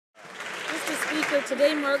Speaker,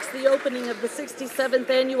 today marks the opening of the 67th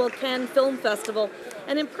Annual Cannes Film Festival.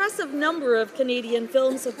 An impressive number of Canadian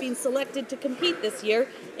films have been selected to compete this year.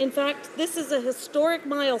 In fact, this is a historic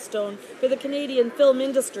milestone for the Canadian film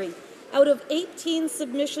industry. Out of 18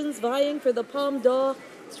 submissions vying for the Palme d'Or,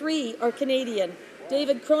 3 are Canadian.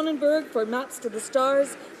 David Cronenberg for Maps to the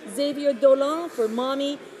Stars, Xavier Dolan for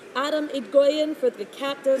Mommy, Adam Edgoyen for The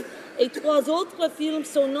Captive, et 3 autres films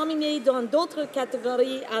sont nominés dans d'autres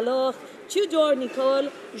catégories, alors Tudor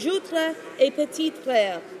Nicole, Joutre et Petit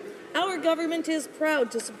Frère. Our government is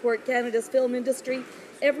proud to support Canada's film industry.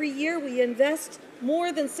 Every year we invest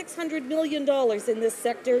more than $600 million in this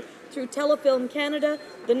sector through Telefilm Canada,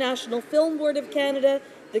 the National Film Board of Canada,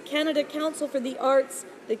 the Canada Council for the Arts,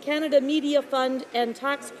 the Canada Media Fund, and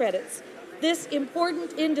tax credits. This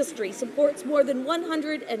important industry supports more than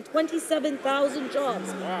 127,000 jobs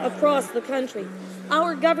across the country.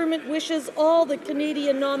 Our government wishes all the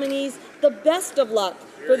Canadian nominees the best of luck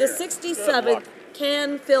for the 67th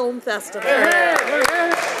Cannes Film Festival.